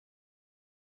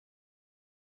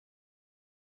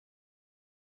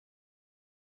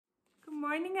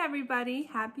morning, everybody.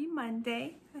 Happy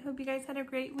Monday. I hope you guys had a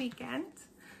great weekend.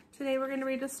 Today we're going to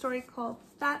read a story called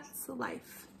That's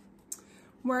Life.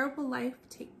 Where will life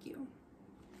take you?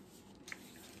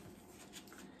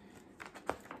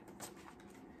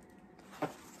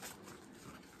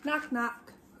 Knock,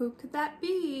 knock. Who could that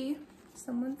be?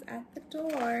 Someone's at the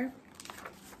door.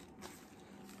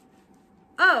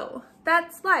 Oh,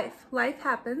 that's life. Life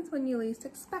happens when you least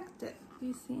expect it.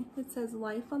 You see, it says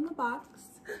life on the box.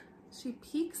 She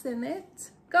peeks in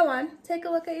it. Go on, take a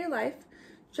look at your life.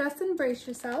 Just embrace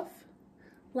yourself.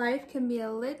 Life can be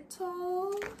a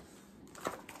little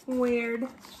weird.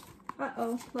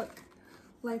 Uh-oh, look.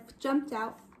 Life jumped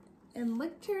out and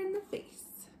licked her in the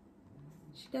face.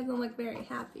 She doesn't look very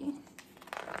happy.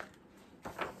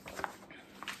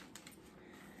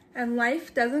 And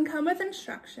life doesn't come with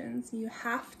instructions. You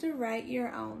have to write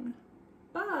your own.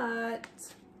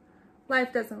 But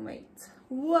life doesn't wait.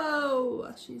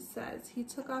 Whoa, she says. He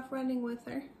took off running with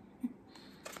her.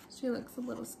 She looks a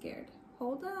little scared.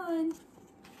 Hold on.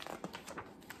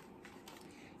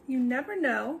 You never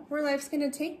know where life's gonna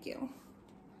take you.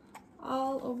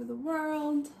 All over the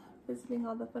world, visiting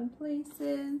all the fun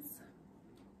places.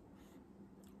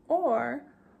 Or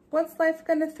what's life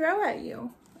gonna throw at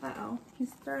you? Uh-oh,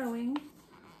 he's throwing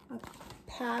a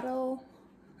paddle,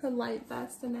 a light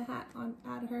vest, and a hat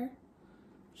at her.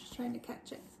 She's trying to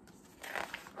catch it.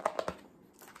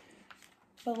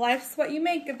 But life's what you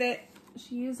make of it.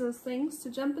 She used those things to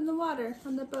jump in the water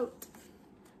on the boat.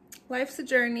 Life's a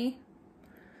journey,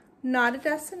 not a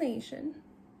destination.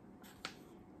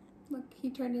 Look, he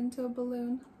turned into a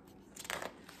balloon.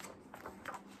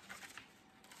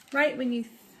 Right when you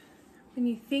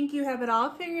think you have it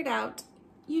all figured out,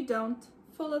 you don't.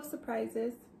 Full of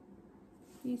surprises.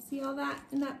 You see all that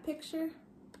in that picture?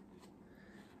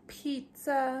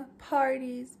 Pizza,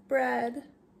 parties, bread,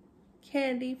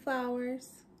 candy,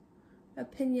 flowers, a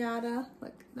piñata.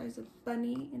 Look, there's a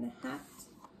bunny in a hat.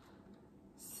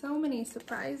 So many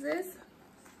surprises.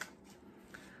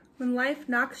 When life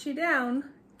knocks you down,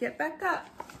 get back up.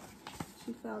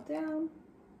 She fell down.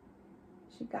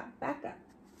 She got back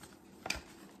up.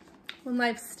 When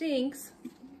life stinks,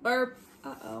 burp.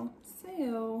 Uh-oh,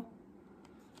 so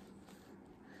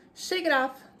shake it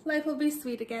off. Life will be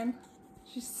sweet again.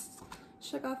 She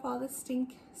shook off all the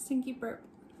stinky burp.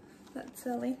 That's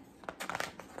silly.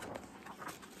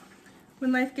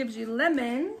 When life gives you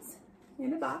lemons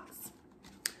in a box.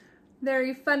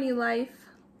 Very funny life.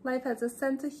 Life has a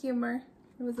sense of humor.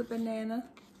 It was a banana.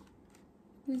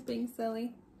 He's being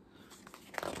silly.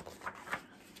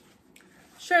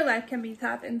 Sure, life can be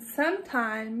tough, and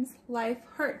sometimes life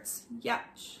hurts.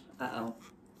 Yuck. Uh-oh.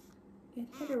 It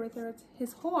hit her with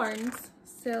his horns.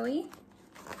 Silly.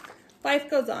 Life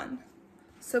goes on.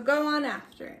 So go on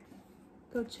after it.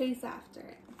 Go chase after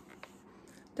it.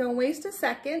 Don't waste a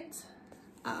second.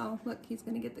 Uh-oh. Look, he's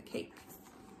going to get the cake.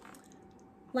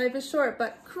 Life is short,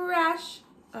 but crash.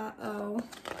 Uh-oh.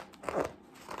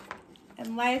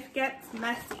 And life gets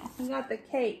messy. He got the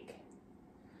cake.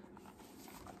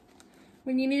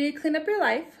 When you need to clean up your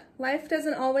life, life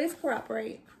doesn't always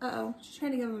cooperate. Uh-oh, she's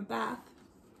trying to give him a bath.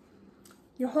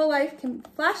 Your whole life can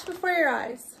flash before your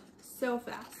eyes so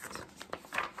fast.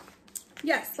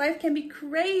 Yes, life can be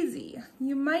crazy.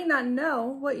 You might not know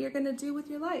what you're gonna do with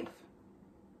your life.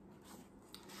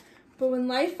 But when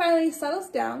life finally settles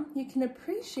down, you can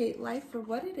appreciate life for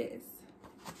what it is.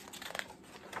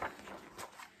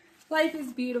 Life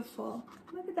is beautiful.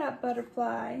 Look at that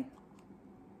butterfly.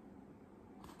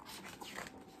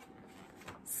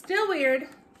 Still weird,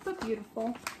 but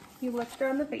beautiful. You licked her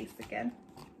on the face again.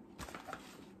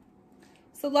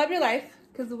 So love your life,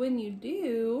 because when you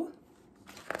do,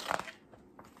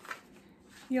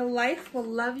 your life will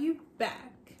love you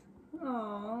back.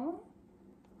 Aww.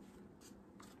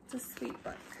 It's a sweet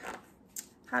book.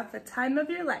 Have the time of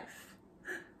your life.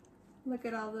 Look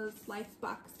at all those life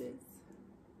boxes.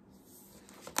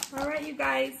 All right, you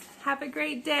guys. Have a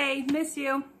great day. Miss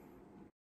you.